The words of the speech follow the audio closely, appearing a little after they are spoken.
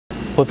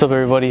What's up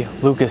everybody,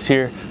 Lucas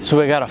here. So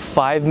I got a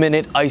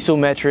 5-minute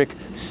isometric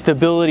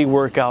stability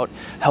workout,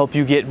 help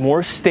you get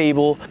more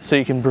stable so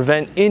you can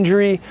prevent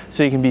injury,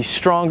 so you can be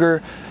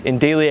stronger in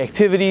daily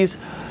activities,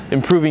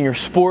 improving your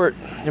sport,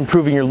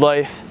 improving your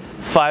life.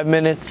 5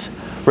 minutes,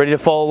 ready to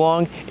follow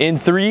along in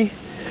 3,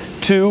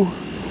 2,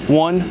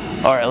 1.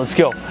 All right, let's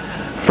go.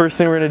 First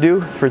thing we're gonna do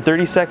for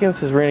 30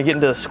 seconds is we're gonna get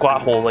into a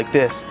squat hold like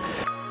this.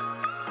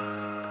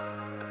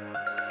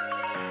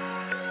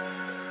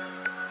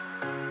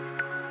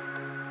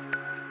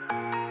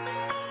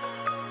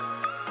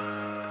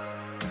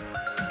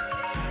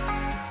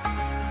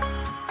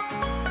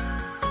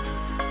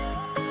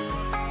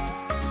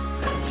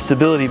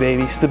 Stability,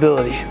 baby,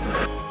 stability.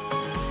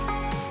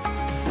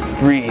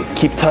 Breathe,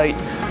 keep tight.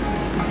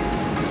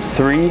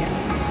 3,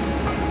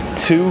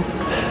 2,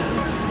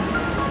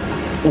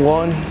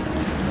 1.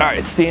 All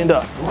right, stand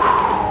up.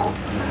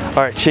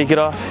 All right, shake it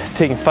off.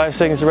 Taking 5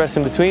 seconds to rest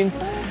in between.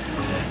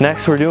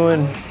 Next, we're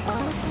doing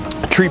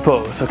tree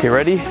pose. Okay,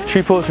 ready?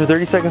 Tree pose for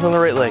 30 seconds on the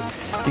right leg.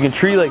 You can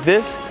tree like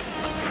this.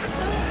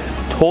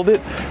 Hold it.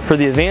 For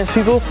the advanced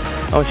people,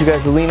 I want you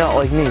guys to lean out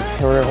like me.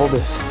 And we're gonna hold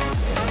this.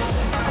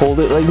 Hold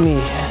it like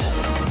me.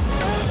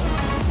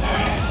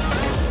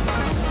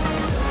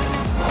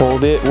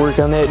 Hold it, work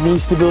on that knee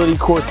stability,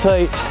 core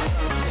tight.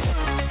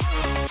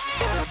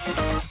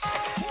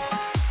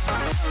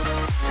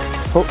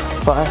 Oh,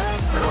 5.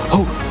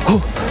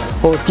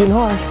 Oh, it's getting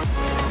hard.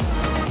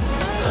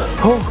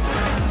 Oh,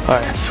 all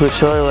right, switch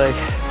to the other leg.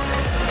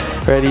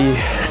 Ready,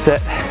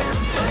 set,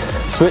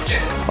 switch,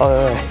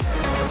 other leg.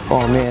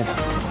 Oh man,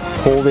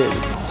 hold it,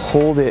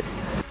 hold it.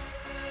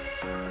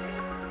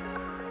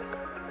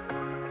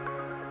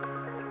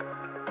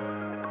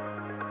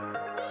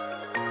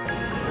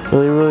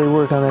 Really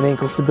work on that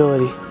ankle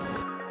stability.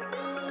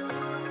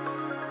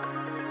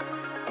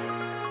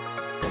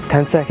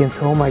 10 seconds,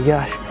 oh my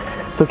gosh.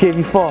 It's okay if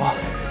you fall.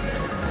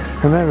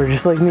 Remember,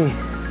 just like me,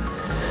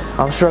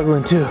 I'm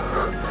struggling too.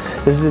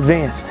 This is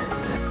advanced.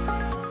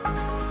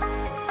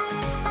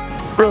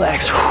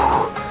 Relax.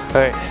 All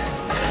right,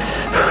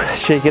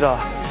 shake it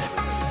off.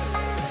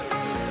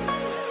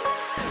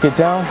 Get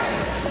down.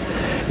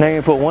 Now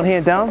you're gonna put one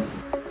hand down.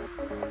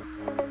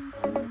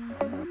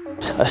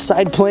 A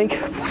side plank,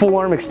 full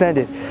arm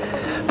extended.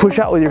 Push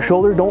out with your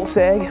shoulder, don't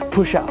sag,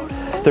 push out.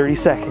 30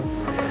 seconds.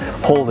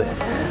 Hold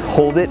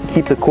it,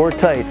 keep the core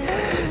tight.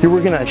 You're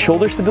working on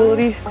shoulder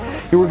stability,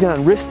 you're working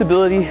on wrist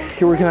stability,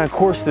 you're working on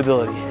core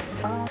stability.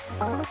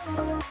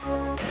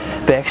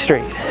 Back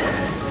straight.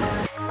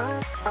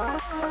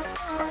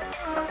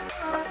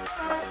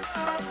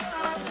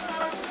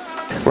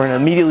 We're gonna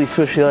immediately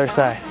switch to the other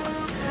side.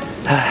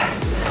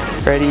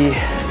 Ready,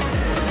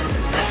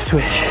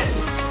 switch.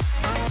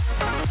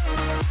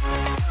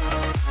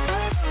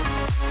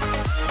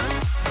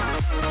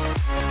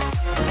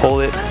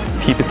 Hold it,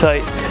 keep it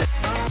tight.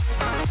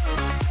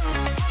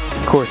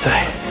 Core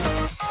tight.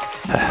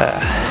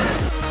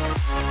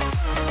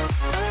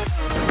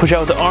 Push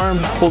out with the arm,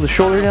 hold the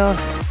shoulder down.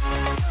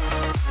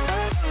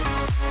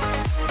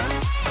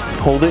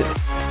 Hold it,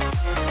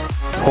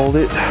 hold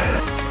it.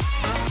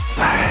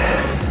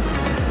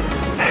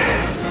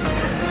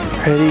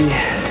 Ready,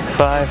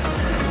 5,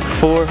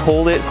 4,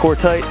 hold it, core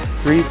tight.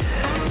 3,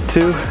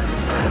 2,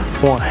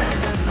 1.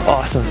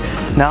 Awesome.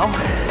 Now,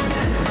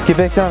 get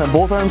back down on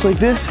both arms like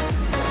this.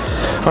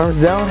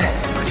 Arms down.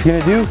 What you're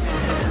gonna do,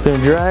 you're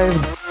gonna drive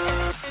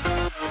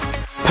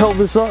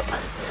pelvis up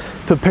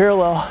to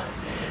parallel.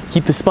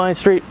 Keep the spine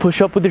straight, push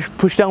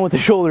down with the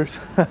shoulders.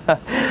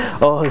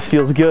 Oh, this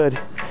feels good.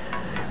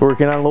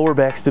 Working on lower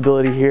back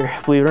stability here.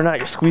 Believe it or not,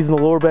 you're squeezing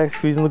the lower back,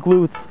 squeezing the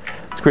glutes.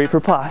 It's great for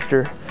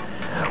posture.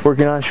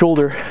 Working on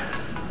shoulder.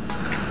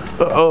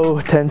 Uh-oh,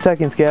 10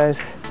 seconds,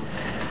 guys.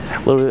 A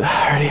little bit,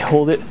 ready,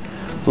 hold it,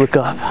 look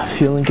up.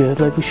 Feeling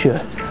good like we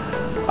should.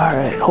 All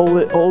right, hold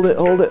it, hold it,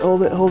 hold it,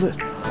 hold it, hold it.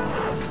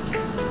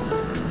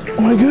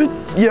 Am I good?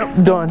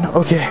 Yep, done,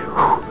 okay.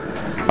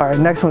 All right,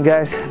 next one,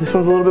 guys. This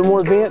one's a little bit more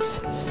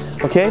advanced,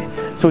 okay?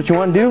 So what you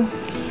wanna do,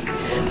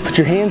 put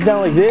your hands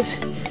down like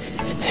this.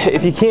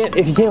 If you can't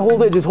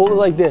hold it, just hold it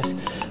like this.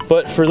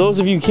 But for those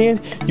of you who can,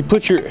 you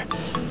put your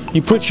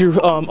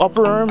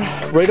upper arm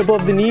right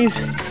above the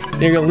knees,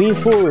 and you're gonna lean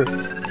forward,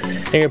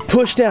 and you're gonna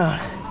push down,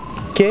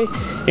 okay?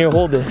 And you're gonna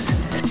hold this.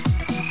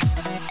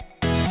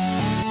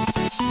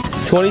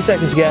 20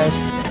 seconds, guys.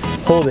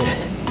 Hold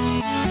it.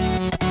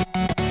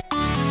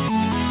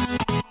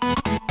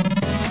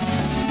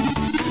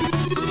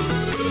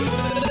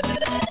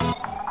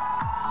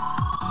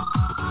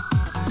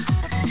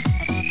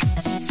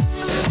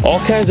 All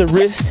kinds of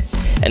wrist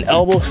and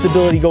elbow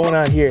stability going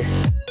on here.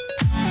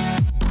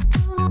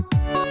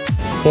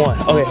 1,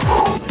 okay,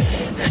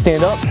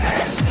 stand up.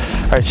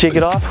 All right, shake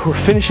it off. We're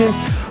finishing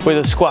with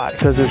a squat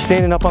because we're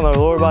standing up on our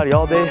lower body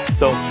all day,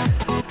 so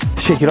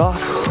shake it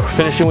off. We're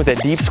finishing with that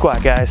deep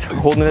squat, guys. We're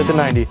holding it at the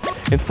 90.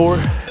 In 4,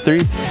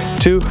 3,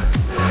 2,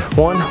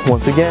 1.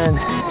 Once again,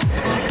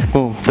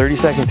 boom, 30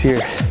 seconds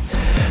here.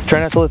 Try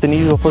not to let the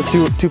knees go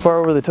too far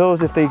over the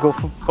toes if they go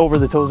over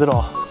the toes at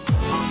all.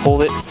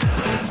 Hold it,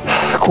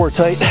 core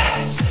tight.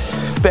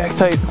 back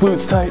tight,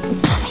 glutes tight.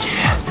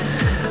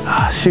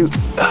 Yeah. Shoot.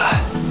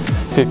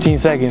 15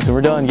 seconds and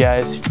we're done,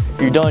 guys.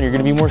 You're done. You're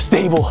gonna be more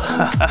stable.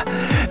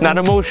 Not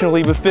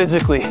emotionally, but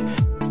physically.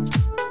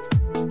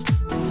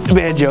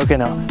 Bad joke, I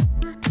know.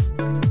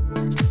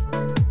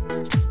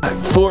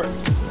 4,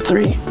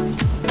 3,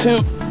 2,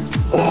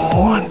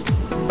 1.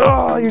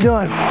 Oh, you're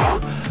done.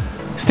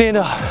 Stand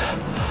up.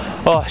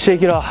 Oh,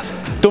 shake it off.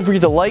 Don't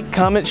forget to like,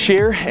 comment,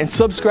 share, and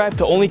subscribe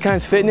to Only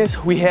Kinds Fitness.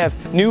 We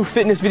have new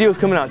fitness videos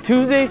coming out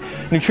Tuesday,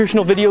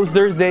 nutritional videos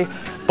Thursday,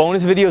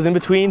 bonus videos in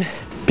between.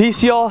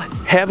 Peace, y'all.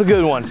 Have a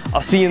good one.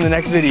 I'll see you in the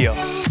next video.